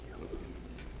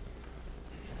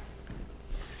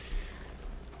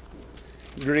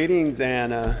Greetings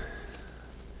and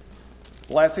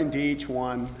blessing to each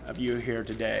one of you here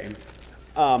today.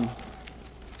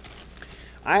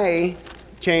 I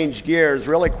changed gears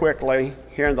really quickly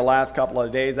here in the last couple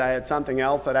of days. I had something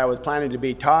else that I was planning to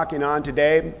be talking on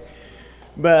today,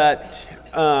 but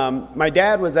my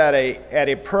dad was at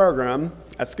a program,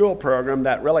 a school program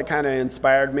that really kind of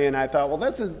inspired me, and I thought, well,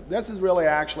 this is really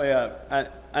actually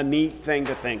a neat thing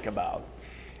to think about.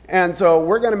 And so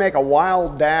we're going to make a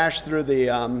wild dash through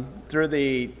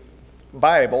the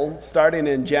Bible, starting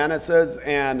in Genesis,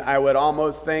 and I would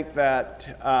almost think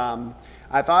that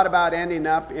I thought about ending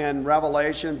up in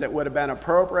Revelations. It would have been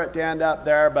appropriate to end up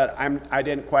there, but I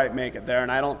didn't quite make it there,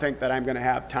 and I don't think that I'm going to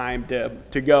have time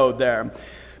to go there.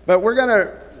 But we're going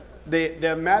to,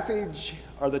 the message,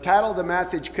 or the title of the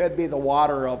message could be The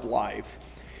Water of Life.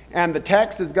 And the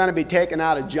text is going to be taken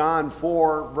out of John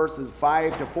 4, verses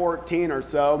 5 to 14 or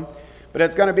so. But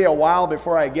it's going to be a while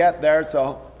before I get there,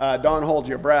 so don't hold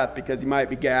your breath because you might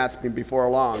be gasping before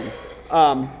long.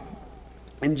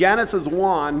 In Genesis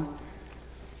 1,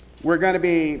 we're going to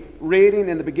be reading,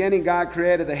 in the beginning God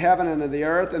created the heaven and the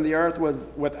earth was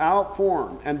without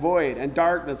form and void, and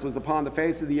darkness was upon the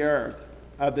face of the earth,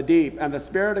 of the deep, and the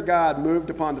Spirit of God moved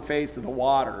upon the face of the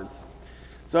waters.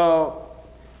 So,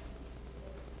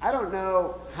 I don't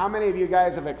know how many of you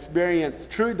guys have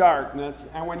experienced true darkness,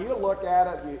 and when you look at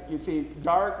it, you see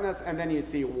darkness and then you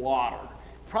see water.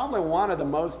 Probably one of the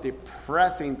most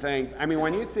depressing things. I mean,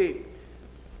 when you think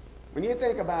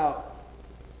about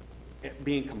it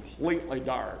being completely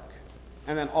dark,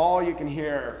 and then all you can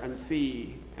hear and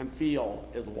see and feel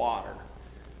is water.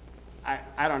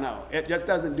 I don't know. It just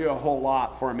doesn't do a whole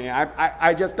lot for me.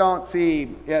 I just don't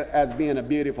see it as being a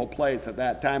beautiful place at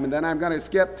that time. And then I'm going to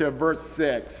skip to verse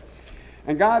 6.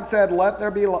 And God said, "Let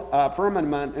there be a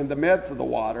firmament in the midst of the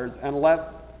waters, and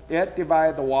let it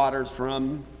divide the waters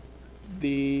from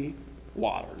the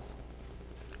waters."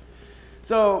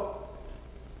 So,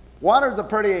 water is a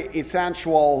pretty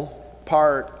essential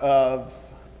part of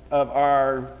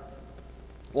our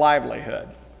livelihood.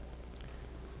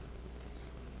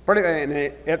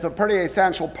 It's a pretty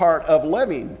essential part of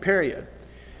living, period.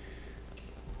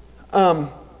 How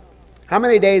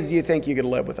many days do you think you could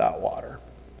live without water?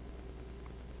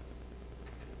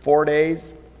 4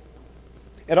 days?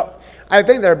 I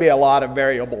think there'd be a lot of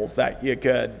variables that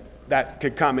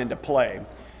could come into play.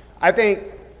 I think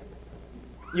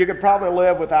you could probably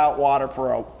live without water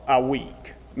for a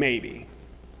week, maybe.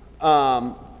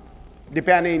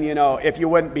 Depending, if you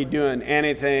wouldn't be doing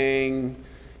anything.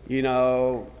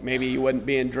 Maybe you wouldn't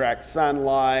be in direct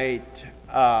sunlight.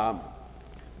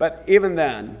 But even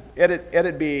then,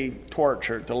 it'd be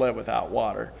torture to live without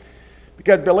water.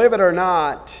 Because believe it or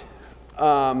not,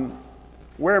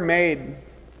 we're made,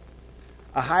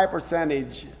 a high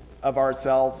percentage of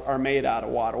ourselves are made out of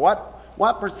water.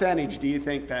 What percentage do you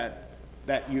think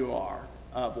that you are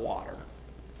of water?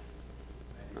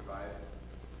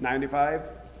 95?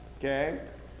 Okay.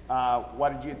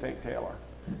 What did you think, Taylor?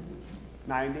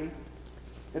 90?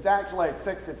 It's actually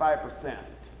 65%.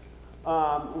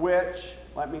 Which,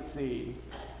 let me see,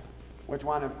 which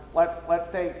one? Let's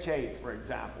take Chase, for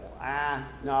example.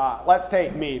 No, let's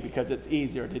take me because it's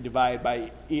easier to divide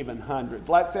by even hundreds.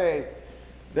 Let's say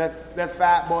this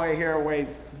fat boy here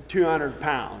weighs 200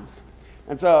 pounds.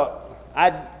 And so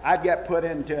I'd get put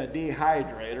into a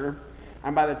dehydrator.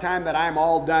 And by the time that I'm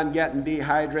all done getting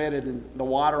dehydrated and the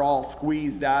water all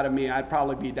squeezed out of me, I'd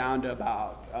probably be down to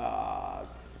about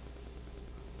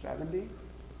 70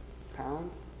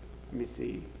 pounds. Let me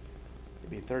see. It'd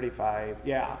be 35.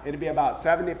 Yeah, it'd be about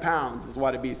 70 pounds is what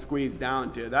it'd be squeezed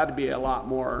down to. That'd be a lot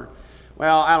more.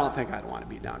 Well, I don't think I'd want to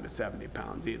be down to 70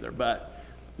 pounds either. But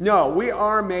no, we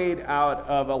are made out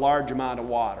of a large amount of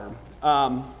water.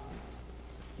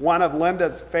 One of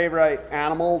Linda's favorite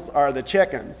animals are the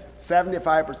chickens.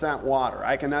 75% water.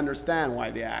 I can understand why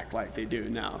they act like they do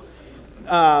now.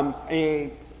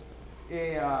 A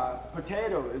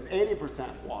potato is 80%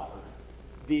 water.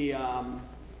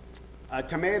 A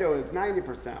tomato is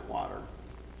 90% water.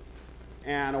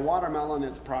 And a watermelon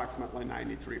is approximately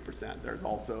 93%. There's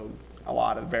also a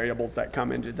lot of variables that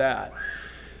come into that.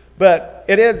 But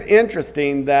it is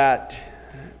interesting that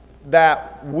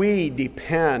we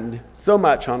depend so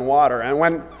much on water. And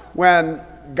when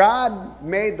God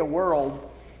made the world,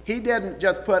 He didn't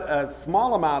just put a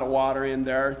small amount of water in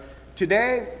there.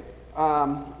 Today,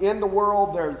 in the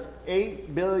world, there's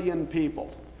 8 billion people.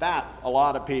 That's a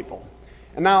lot of people.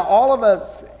 And now all of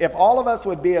us, if all of us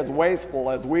would be as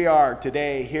wasteful as we are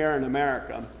today here in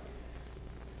America,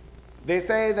 they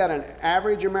say that an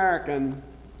average American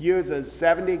uses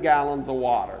 70 gallons of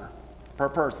water per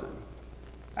person.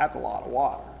 That's a lot of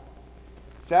water.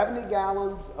 70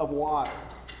 gallons of water.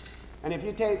 And if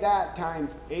you take that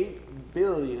times 8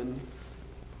 billion,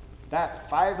 that's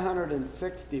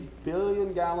 560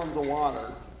 billion gallons of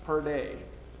water per day.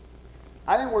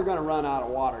 I think we're going to run out of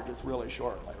water just really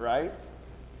shortly, right?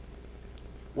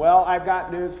 Well, I've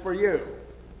got news for you.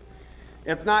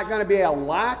 It's not going to be a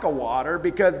lack of water,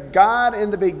 because God in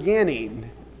the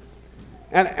beginning,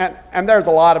 and there's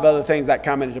a lot of other things that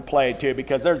come into play too,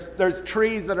 because there's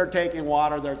trees that are taking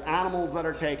water, there's animals that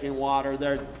are taking water,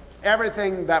 there's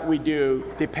everything that we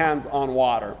do depends on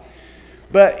water.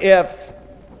 But if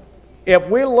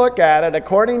we look at it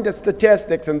according to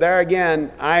statistics, and there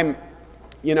again,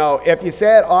 if you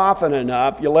say it often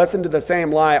enough, you listen to the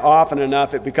same lie often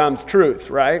enough, it becomes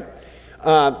truth, right?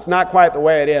 It's not quite the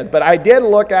way it is. But I did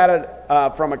look at it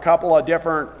from a couple of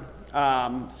different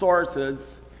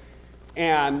sources,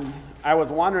 and I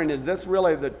was wondering, is this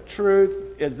really the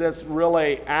truth? Is this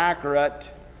really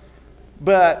accurate?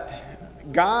 But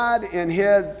God, in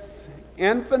His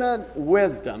infinite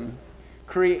wisdom,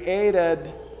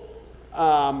 created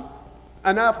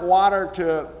enough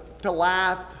water to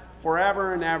last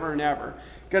forever and ever and ever.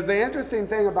 Because the interesting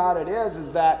thing about it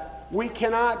is that we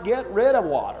cannot get rid of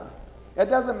water. It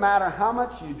doesn't matter how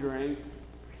much you drink,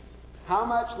 how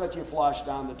much that you flush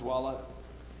down the toilet,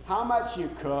 how much you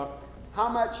cook, how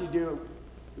much you do,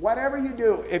 whatever you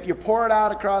do, if you pour it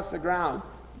out across the ground,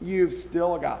 you've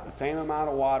still got the same amount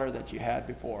of water that you had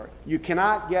before. You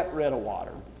cannot get rid of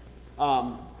water.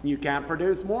 You can't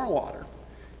produce more water.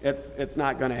 It's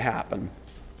not going to happen.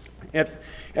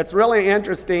 It's really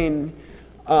interesting.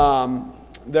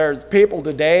 There's people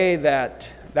today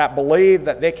that believe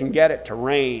that they can get it to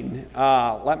rain.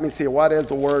 Let me see, what is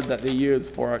the word that they use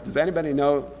for it? Does anybody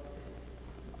know?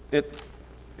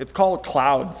 It's called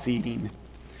cloud seeding.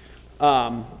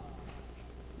 Don't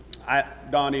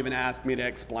even ask me to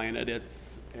explain it.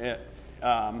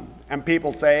 And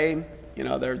people say,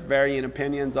 there's varying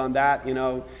opinions on that,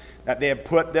 that they have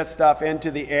put this stuff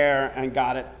into the air and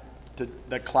got it to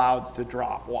the clouds to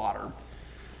drop water.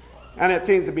 And it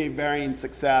seems to be varying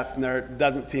success, and there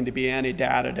doesn't seem to be any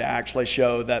data to actually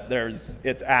show that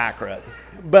it's accurate.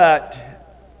 But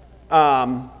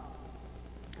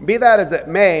be that as it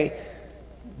may,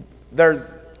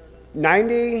 there's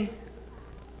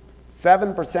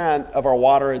 97% of our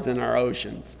water is in our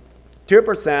oceans.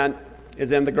 2%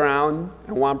 is in the ground,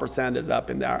 and 1% is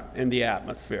up in the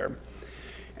atmosphere.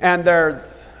 And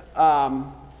there's,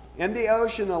 in the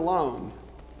ocean alone,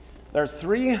 there's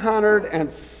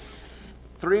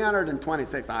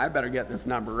 326, now I better get this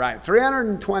number right,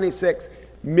 326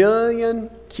 million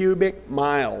cubic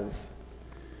miles.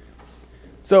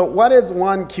 So what is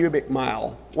 1 cubic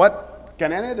mile?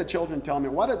 Can any of the children tell me,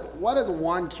 what does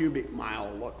 1 cubic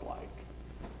mile look like?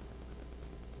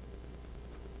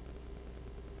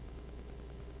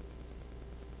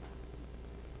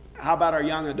 How about our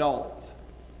young adults?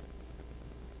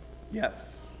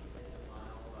 Yes.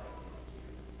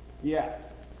 Yes.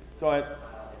 So it's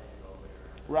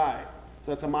right.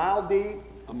 So it's a mile deep,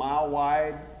 a mile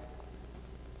wide.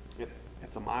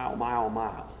 It's a mile,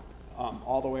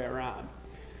 all the way around.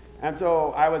 And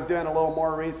so I was doing a little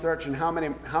more research on how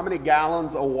many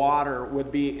gallons of water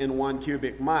would be in 1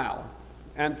 cubic mile.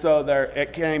 And so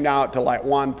it came out to like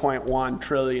 1.1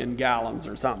 trillion gallons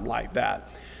or something like that.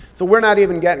 So we're not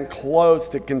even getting close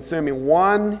to consuming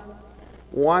one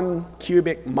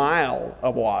cubic mile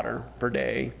of water per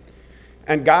day.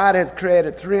 And God has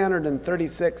created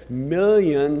 336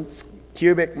 million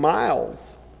cubic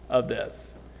miles of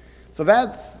this. So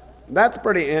that's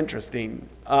pretty interesting.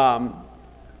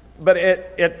 But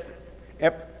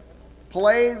it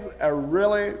plays a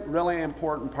really, really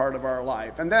important part of our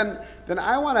life. And then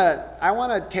I want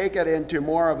to take it into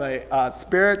more of a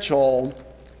spiritual,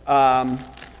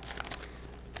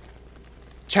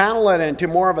 channel it into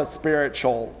more of a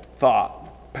spiritual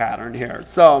thought pattern here.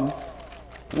 So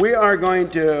we are going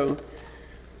to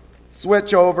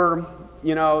switch over,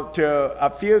 to a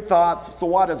few thoughts. So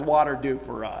what does water do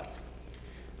for us?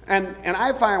 And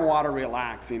I find water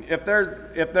relaxing. If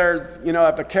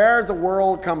the cares of the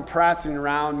world come pressing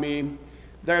around me,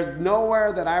 there's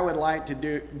nowhere that I would like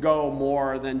to go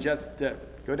more than just to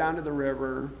go down to the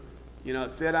river,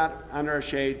 sit out under a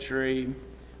shade tree,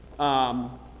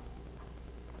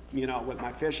 with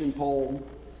my fishing pole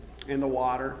in the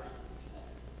water.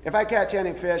 If I catch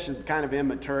any fish, it's kind of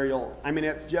immaterial. I mean,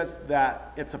 it's just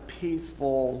that it's a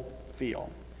peaceful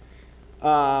feel.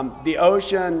 The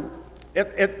ocean,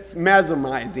 it's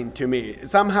mesmerizing to me.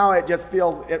 Somehow it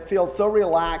feels so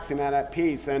relaxing and at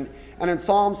peace. And in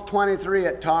Psalms 23,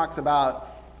 it talks about,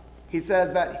 he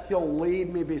says that he'll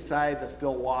lead me beside the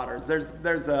still waters. There's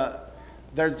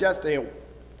just a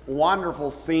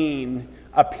wonderful scene,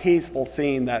 a peaceful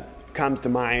scene that comes to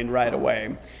mind right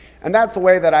away. And that's the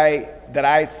way that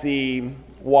I see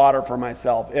water for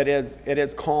myself. It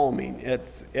is calming.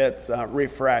 It's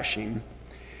refreshing.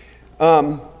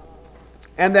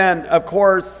 And then, of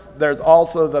course, there's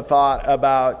also the thought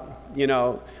about,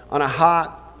 on a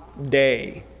hot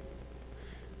day,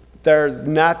 there's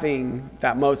nothing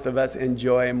that most of us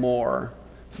enjoy more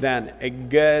than a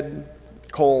good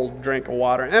cold drink of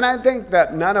water. And I think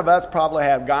that none of us probably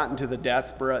have gotten to the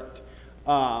desperate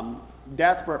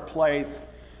place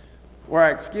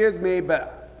where, excuse me,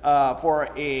 but for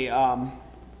a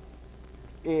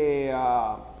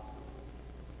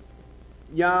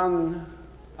young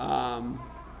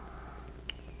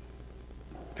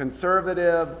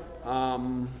conservative,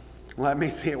 let me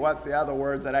see, what's the other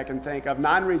words that I can think of,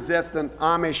 non-resistant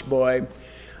Amish boy.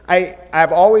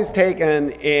 I've always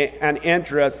taken an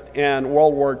interest in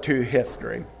World War II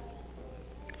history.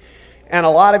 And a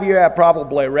lot of you have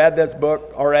probably read this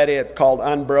book already. It's called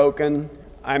Unbroken.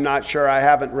 I'm not sure. I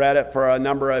haven't read it for a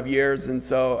number of years, and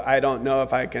so I don't know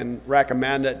if I can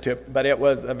recommend it but it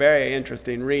was a very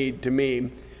interesting read to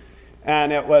me.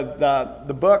 And it was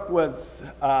the book was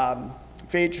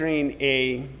featuring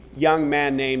a young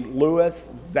man named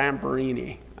Louis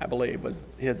Zamperini, I believe was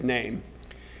his name.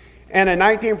 And in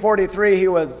 1943, he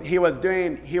was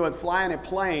flying a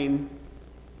plane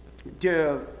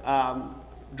to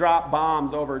drop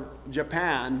bombs over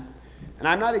Japan. And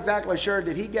I'm not exactly sure,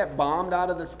 did he get bombed out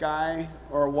of the sky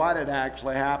or what had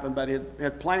actually happened, but his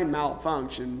plane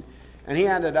malfunctioned, and he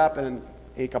ended up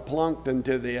he kaplunked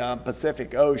into the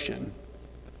Pacific Ocean.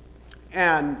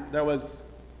 And there was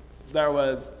two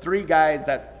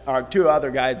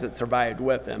other guys that survived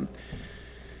with him.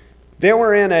 They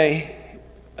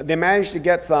managed to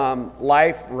get some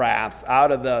life rafts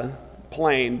out of the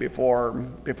plane before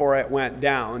it went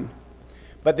down,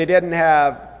 but they didn't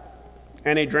have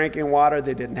any drinking water.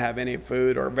 They didn't have any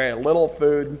food or very little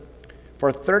food.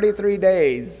 For 33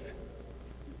 days,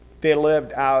 they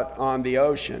lived out on the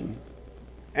ocean.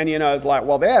 And it's like,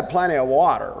 well, they had plenty of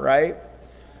water, right?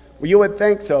 Well, you would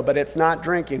think so, but it's not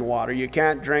drinking water. You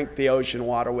can't drink the ocean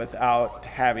water without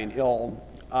having ill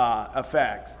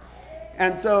effects.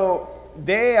 And so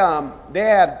they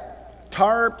had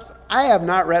tarps. I have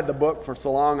not read the book for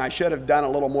so long. I should have done a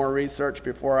little more research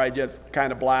before I just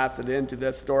kind of blasted into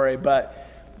this story. But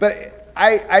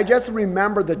I just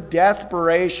remember the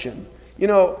desperation.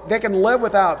 They can live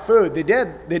without food. They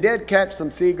did catch some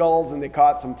seagulls and they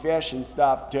caught some fish and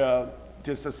stuff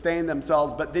to sustain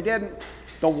themselves, but they didn't.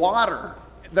 The water,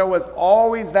 there was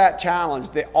always that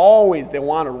challenge. They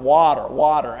wanted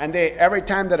water. And every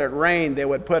time that it rained, they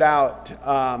would put out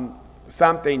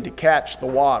something to catch the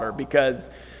water because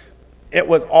it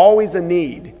was always a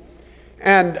need.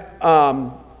 And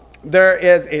there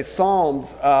is a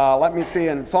Psalms, let me see,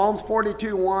 in Psalms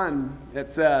 42:1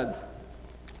 it says,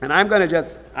 and I'm going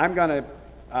to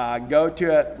go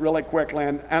to it really quickly,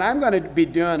 and I'm going to be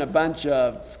doing a bunch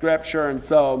of scripture, and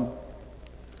so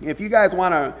if you guys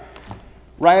want to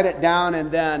write it down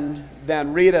and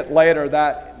then read it later,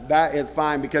 that is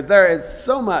fine, because there is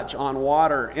so much on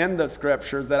water in the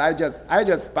scriptures that I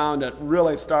just found it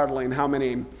really startling how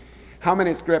many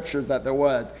scriptures that there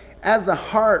was. As the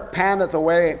hart panteth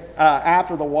away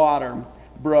after the water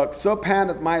brook, so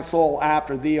panteth my soul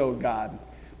after thee, O God.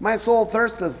 My soul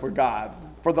thirsteth for God,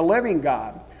 for the living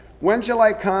God. When shall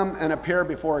I come and appear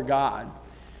before God?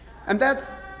 And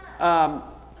that's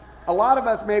a lot of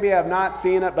us maybe have not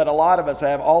seen it, but a lot of us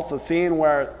have also seen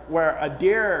where a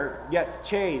deer gets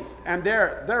chased and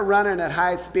they're running at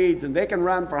high speeds, and they can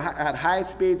run at high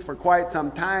speeds for quite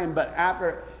some time, but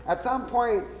at some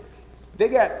point they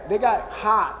got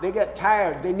hot, they get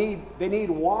tired, they need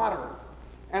water.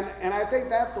 And I think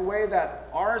that's the way that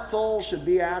our soul should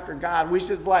be after God. We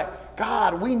should like,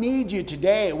 God, we need you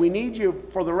today. We need you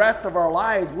for the rest of our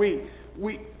lives. We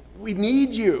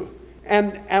need you.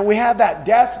 And we have that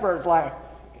desperate, it's like,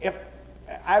 if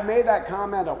I've made that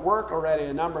comment at work already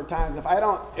a number of times, if I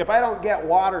don't get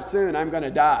water soon, I'm going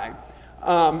to die.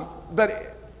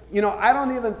 But I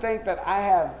don't even think that I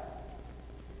have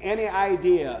any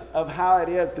idea of how it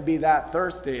is to be that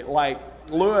thirsty, like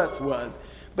Lewis was,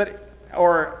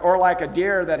 or like a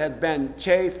deer that has been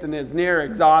chased and is near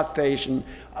exhaustion.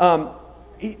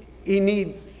 He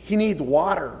needs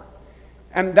water.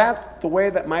 And that's the way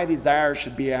that my desire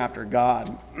should be after God.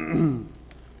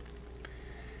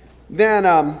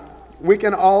 Then we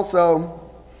can also,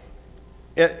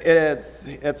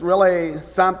 it's really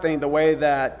something the way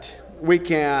that we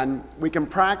can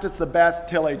practice the best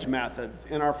tillage methods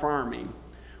in our farming.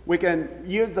 We can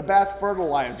use the best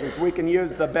fertilizers. We can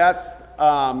use the best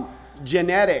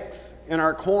genetics in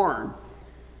our corn.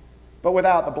 But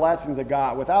without the blessings of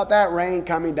God, without that rain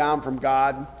coming down from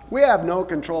God, we have no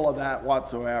control of that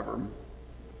whatsoever.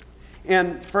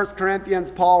 In 1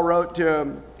 Corinthians, Paul wrote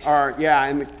to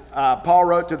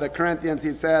the Corinthians,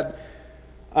 he said,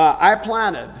 I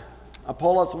planted,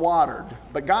 Apollos watered,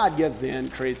 but God gives the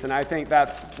increase. And I think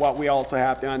that's what we also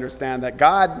have to understand, that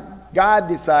God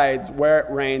decides where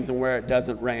it rains and where it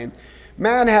doesn't rain.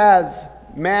 Man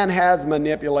has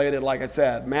manipulated, like I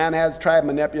said, man has tried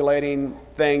manipulating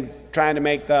things, trying to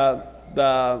make the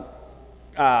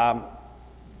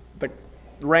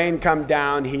rain come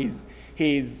down.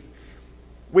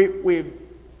 We've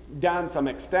done some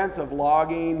extensive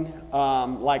logging,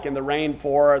 like in the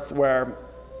rainforest, where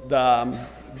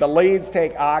the leaves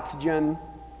take oxygen,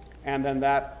 and then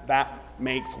that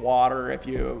makes water.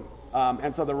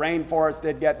 And so the rainforest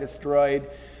did get destroyed.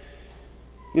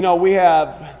 You know, we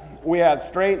have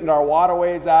straightened our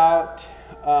waterways out.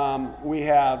 We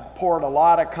have poured a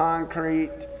lot of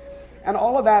concrete, and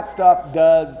all of that stuff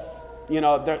does,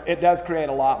 it does create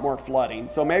a lot more flooding.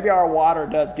 So maybe our water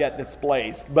does get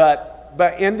displaced, but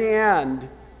in the end,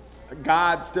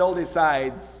 God still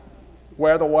decides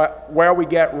where we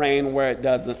get rain,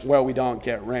 where we don't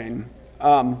get rain.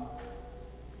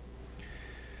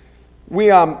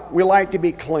 We like to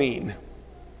be clean.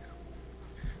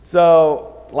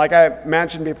 So, like I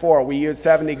mentioned before, we use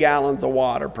 70 gallons of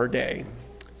water per day.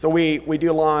 So we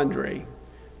do laundry,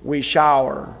 we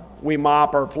shower, we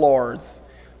mop our floors.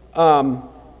 But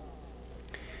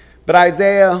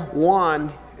Isaiah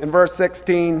 1, in verse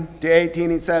 16 to 18,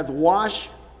 he says, Wash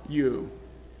you,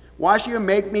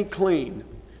 make me clean.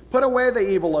 Put away the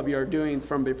evil of your doings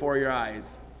from before your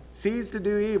eyes. Cease to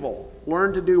do evil,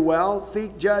 learn to do well,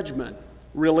 seek judgment,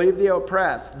 relieve the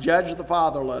oppressed, judge the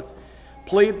fatherless,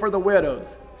 plead for the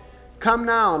widows. Come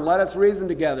now and let us reason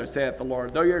together, saith the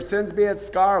Lord. Though your sins be as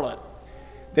scarlet,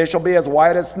 they shall be as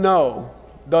white as snow.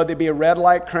 Though they be red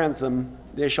like crimson,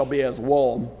 they shall be as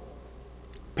wool.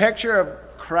 Picture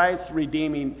of Christ's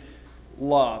redeeming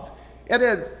love. It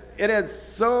is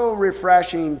so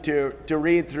refreshing to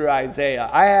read through Isaiah.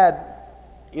 I had,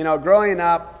 growing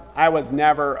up, I was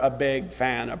never a big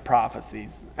fan of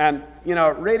prophecies. And,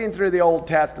 reading through the Old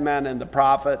Testament and the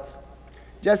prophets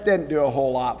just didn't do a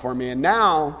whole lot for me. And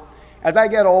now, as I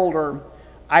get older,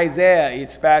 Isaiah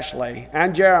especially,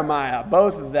 and Jeremiah,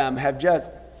 both of them have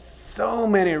just so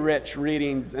many rich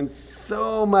readings and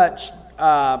so much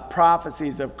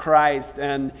prophecies of Christ.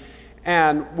 And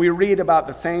we read about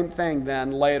the same thing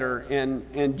then later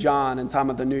in John and some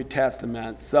of the New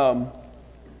Testament. So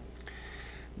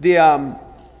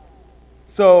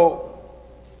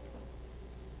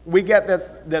we get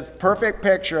this perfect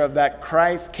picture of that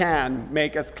Christ can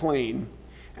make us clean,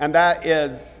 and that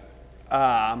is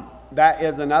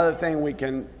another thing we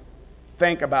can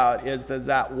think about, is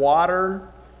that water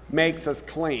makes us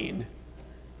clean,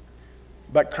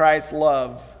 but Christ's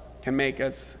love can make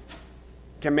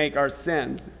our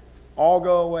sins all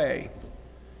go away.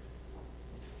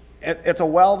 It's a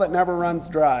well that never runs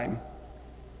dry.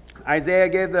 Isaiah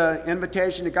gave the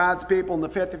invitation to God's people in the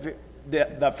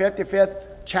 55th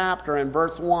chapter in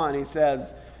verse 1. He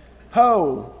says,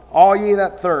 Ho, all ye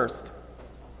that thirst,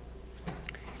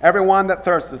 everyone that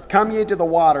thirsteth, come ye to the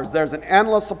waters. There's an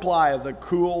endless supply of the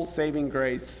cool, saving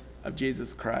grace of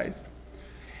Jesus Christ.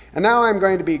 And now I'm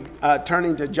going to be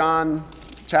turning to John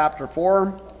chapter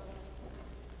 4,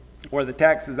 where the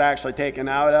text is actually taken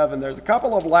out of. And there's a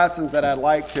couple of lessons that I'd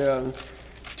like to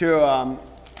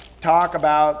talk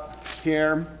about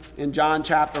here in John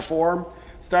chapter 4,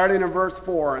 starting in verse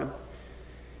 4.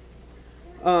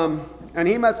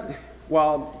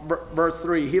 Verse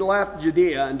 3, he left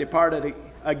Judea and departed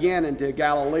again into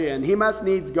Galilee, and he must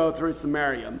needs go through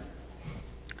Samaria.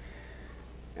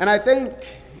 And I think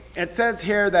it says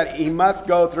here that he must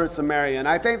go through Samaria, and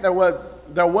I think there was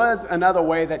another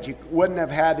way that you wouldn't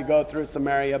have had to go through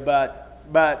Samaria,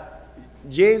 but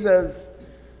Jesus,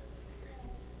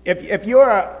 if you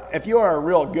are a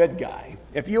real good guy,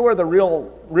 if you were the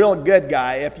real good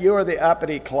guy, if you were the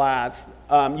uppity class,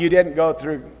 you didn't go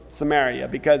through Samaria,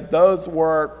 because those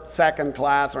were second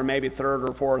class or maybe third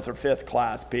or fourth or fifth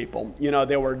class people.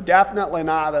 They were definitely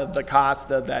not of the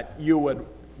casta that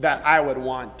I would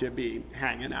want to be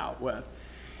hanging out with.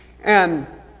 And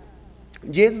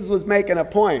Jesus was making a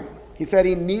point. He said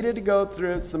he needed to go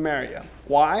through Samaria.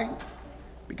 Why?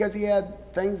 Because he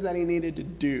had things that he needed to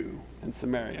do in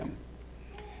Samaria.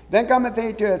 Then cometh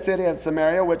he to a city of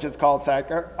Samaria, which is called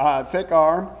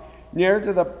Sychar, near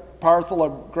to the parcel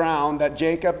of ground that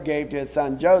Jacob gave to his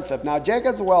son Joseph. Now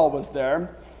Jacob's well was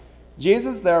there.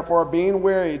 Jesus, therefore, being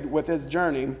wearied with his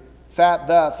journey, sat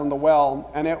thus in the well,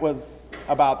 and it was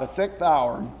about the 6th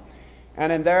hour.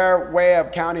 And in their way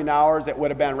of counting hours, it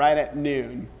would have been right at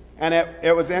noon. And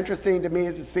it was interesting to me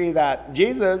to see that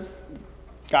Jesus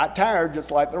got tired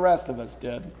just like the rest of us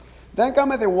did. Then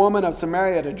cometh a woman of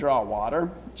Samaria to draw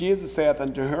water. Jesus saith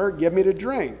unto her, Give me to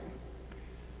drink.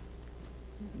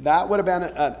 That would have been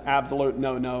an absolute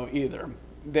no-no either.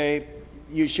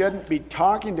 You shouldn't be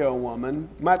talking to a woman,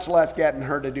 much less getting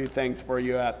her to do things for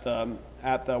you at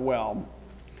the well.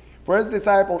 For his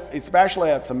disciples, especially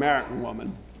a Samaritan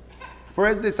woman, for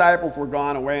his disciples were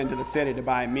gone away into the city to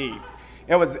buy meat.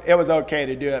 It was okay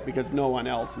to do it because no one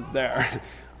else is there.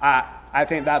 I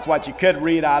think that's what you could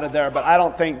read out of there, but I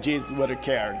don't think Jesus would have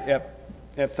cared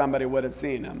if somebody would have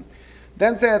seen him.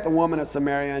 Then saith the woman of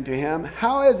Samaria unto him,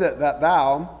 How is it that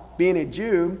thou, being a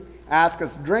Jew,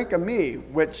 askest drink of me,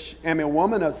 which am a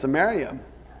woman of Samaria?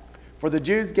 For the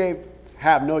Jews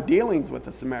have no dealings with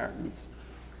the Samaritans.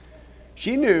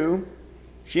 She knew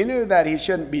that he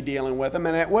shouldn't be dealing with them,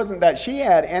 and it wasn't that she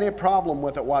had any problem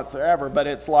with it whatsoever, but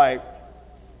it's like,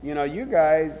 you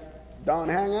guys don't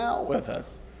hang out with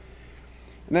us.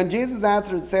 And then Jesus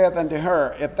answered and saith unto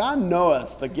her, If thou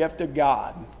knowest the gift of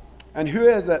God, and who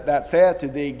is it that saith to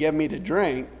thee, Give me to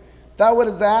drink, thou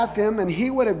wouldst ask him, and he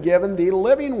would have given thee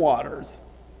living waters.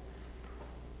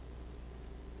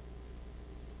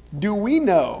 Do we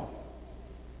know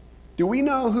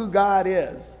who God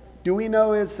is? Do we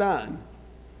know his Son?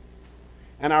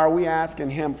 And are we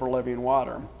asking him for living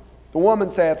water? The woman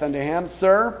saith unto him,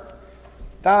 Sir,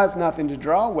 thou hast nothing to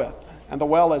draw with, and the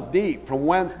well is deep. From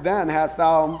whence then hast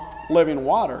thou living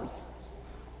waters?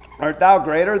 Art thou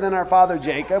greater than our father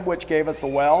Jacob, which gave us the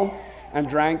well, and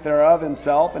drank thereof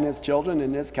himself and his children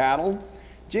and his cattle?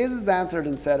 Jesus answered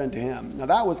and said unto him. Now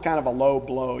that was kind of a low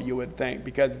blow, you would think,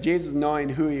 because Jesus, knowing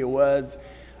who he was,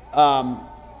 and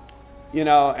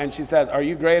she says, Are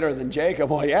you greater than Jacob?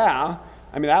 Well, yeah.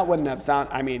 That wouldn't have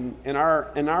in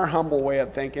our humble way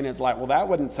of thinking, it's like, well, that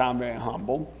wouldn't sound very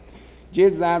humble.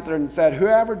 Jesus answered and said,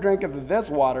 Whoever drinketh of this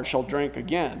water shall drink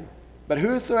again. But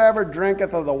whosoever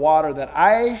drinketh of the water that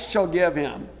I shall give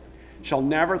him shall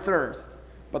never thirst.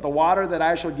 But the water that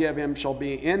I shall give him shall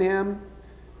be in him,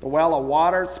 the well of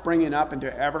water springing up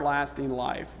into everlasting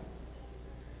life.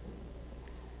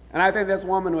 And I think this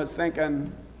woman was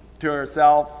thinking to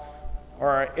herself,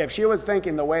 or if she was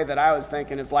thinking the way that I was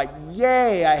thinking, it's like,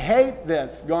 yay, I hate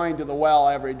this, going to the well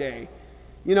every day.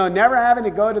 Never having to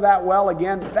go to that well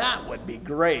again, that would be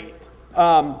great.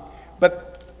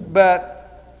 But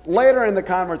later in the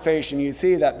conversation, you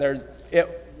see that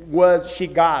she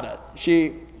got it.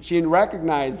 She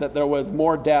recognized that there was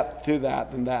more depth to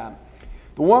that than that.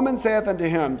 The woman saith unto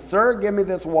him, Sir, give me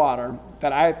this water,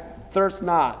 that I thirst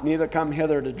not, neither come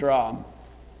hither to draw.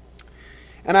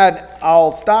 And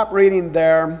I'll stop reading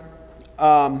there,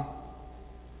 and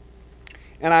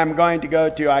I'm going to go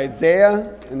to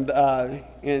Isaiah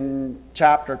in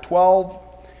chapter 12.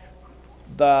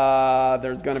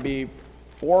 There's going to be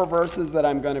 4 verses that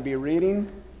I'm going to be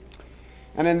reading.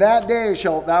 And in that day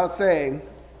shalt thou say,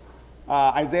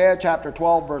 Isaiah chapter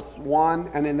 12, verse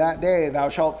 1, And in that day thou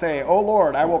shalt say, O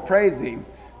Lord, I will praise thee.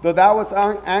 Though thou wast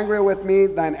angry with me,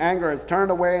 thine anger is turned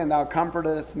away, and thou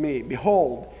comfortest me.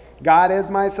 Behold, God is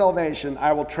my salvation.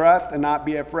 I will trust and not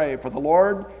be afraid. For the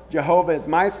Lord Jehovah is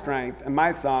my strength and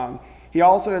my song. He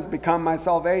also has become my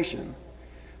salvation.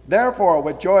 Therefore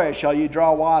with joy shall ye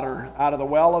draw water out of the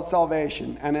well of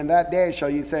salvation. And in that day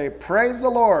shall ye say, Praise the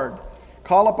Lord.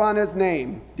 Call upon his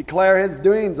name. Declare his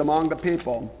doings among the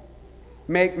people.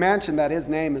 Make mention that his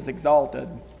name is exalted.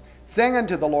 Sing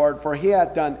unto the Lord, for he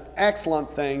hath done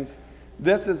excellent things.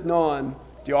 This is known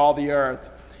to all the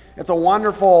earth. It's a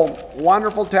wonderful,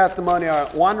 wonderful testimony, a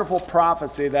wonderful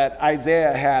prophecy that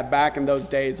Isaiah had back in those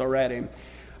days already.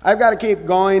 I've got to keep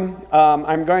going.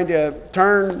 I'm going to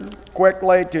turn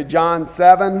quickly to John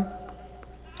 7.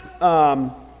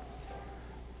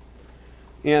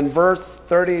 In verse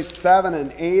 37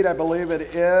 and 8, I believe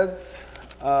it is.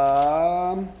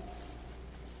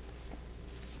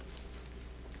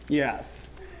 Yes.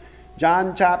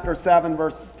 John chapter 7,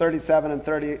 verses 37 and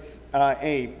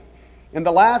 38. In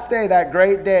the last day, that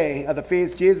great day of the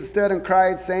feast, Jesus stood and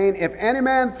cried, saying, If any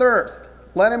man thirst,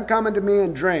 let him come unto me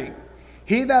and drink.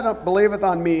 He that believeth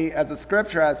on me, as the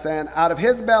scripture hath said, out of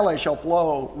his belly shall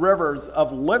flow rivers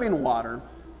of living water.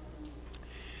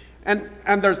 And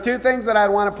there's 2 things that I'd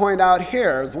want to point out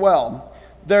here as well.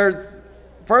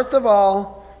 First of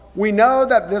all, we know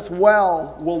that this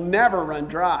well will never run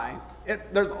dry.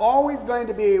 There's always going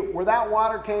to be, where that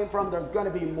water came from, there's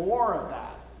going to be more of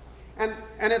that. And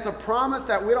it's a promise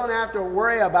that we don't have to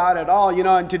worry about at all. You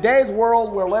know, in today's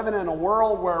world, we're living in a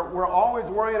world where we're always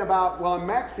worrying about, well, in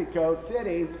Mexico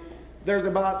City, there's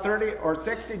about 30 or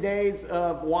 60 days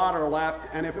of water left.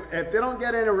 And if they don't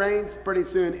get any rains pretty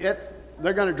soon,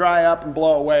 they're going to dry up and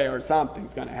blow away, or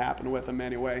something's going to happen with them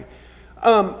anyway.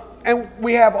 And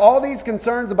we have all these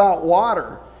concerns about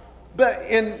water. But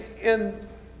in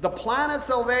the plan of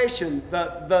salvation,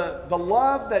 the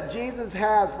love that Jesus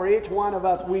has for each one of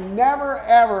us, we never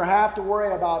ever have to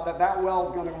worry about that well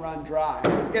is going to run dry.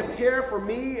 It's here for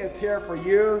me, it's here for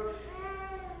you.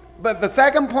 But the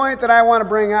second point that I want to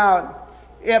bring out,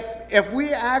 if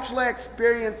we actually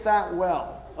experience that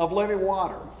well of living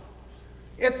water,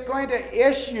 it's going to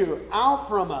issue out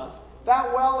from us.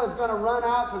 That well is going to run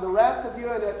out to the rest of you,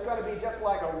 and it's going to be just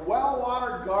like a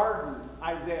well-watered garden,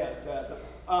 Isaiah says.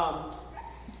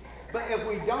 But if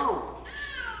we don't,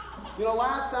 you know,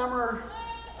 last summer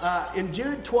in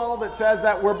Jude 12 it says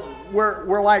that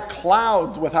we're like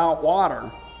clouds without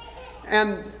water,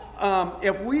 and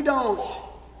if we don't,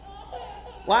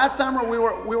 last summer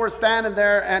we were standing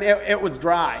there and it was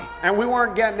dry and we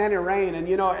weren't getting any rain, and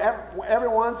you know, every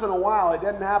once in a while, it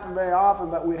didn't happen very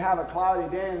often, but we'd have a cloudy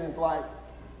day and it's like,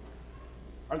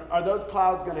 are those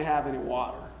clouds going to have any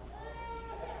water?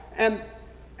 And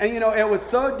you know, it was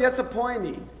so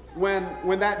disappointing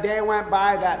when that day went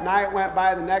by, that night went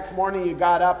by, the next morning you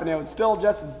got up and it was still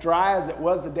just as dry as it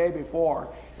was the day before.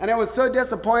 And it was so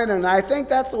disappointing. And I think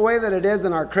that's the way that it is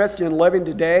in our Christian living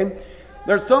today.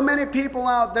 There's so many people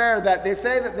out there that they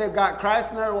say that they've got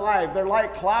Christ in their life. They're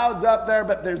like clouds up there,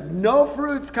 but there's no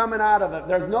fruits coming out of it.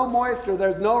 There's no moisture,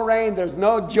 there's no rain, there's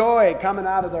no joy coming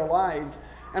out of their lives.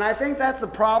 And I think that's the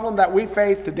problem that we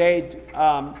face today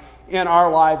in our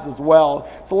lives as well.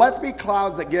 So let's be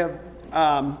clouds that give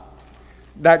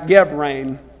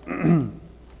rain. And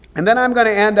then I'm going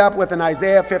to end up with an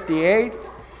Isaiah 58,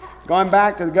 going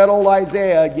back to the good old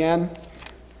Isaiah again.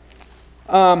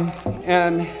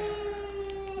 And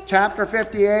chapter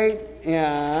 58,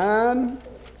 and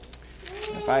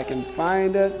if I can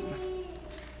find it,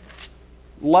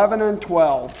 11 and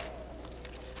 12.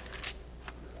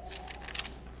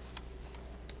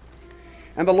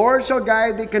 And the Lord shall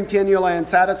guide thee continually and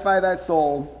satisfy thy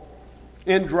soul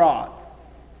in drought,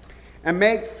 and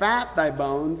make fat thy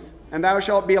bones, and thou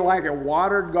shalt be like a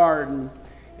watered garden,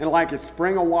 and like a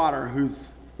spring of water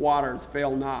whose waters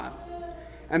fail not.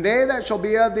 And they that shall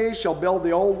be of thee shall build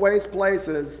the old waste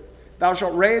places. Thou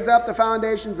shalt raise up the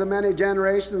foundations of many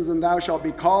generations, and thou shalt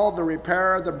be called the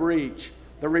repairer of the breach,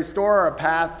 the restorer of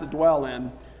paths to dwell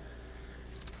in.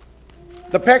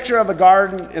 The picture of a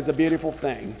garden is a beautiful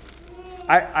thing.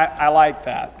 I like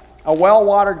that. A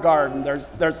well-watered garden,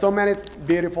 there's so many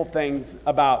beautiful things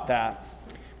about that.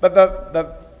 But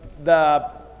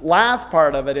the last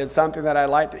part of it is something that I'd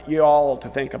like you all to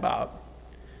think about.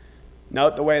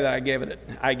 Note the way that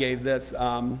I gave this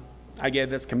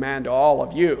command to all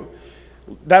of you.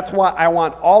 That's what I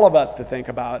want all of us to think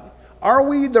about. Are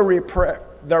we the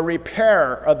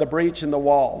repair of the breach in the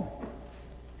wall?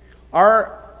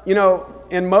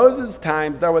 In Moses'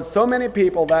 times, there was so many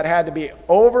people that had to be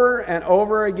over and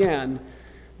over again.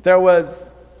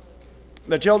 The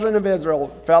children of Israel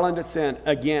fell into sin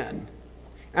again.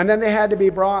 And then they had to be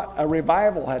brought, a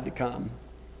revival had to come.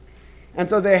 And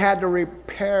so they had to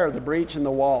repair the breach in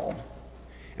the wall.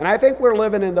 And I think we're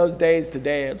living in those days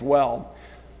today as well.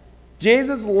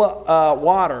 Jesus'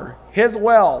 water, his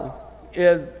well,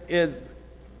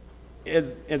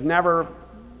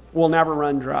 will never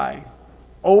run dry.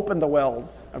 Open the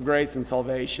wells of grace and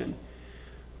salvation.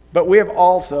 But we've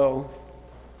got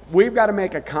to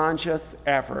make a conscious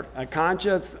effort,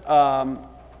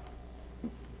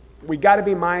 we got to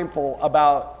be mindful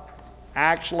about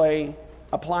actually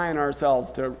applying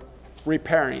ourselves to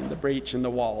repairing the breach in the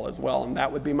wall as well. And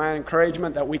that would be my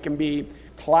encouragement, that we can be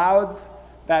clouds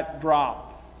that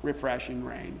drop refreshing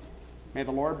rains. May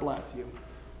the Lord bless you.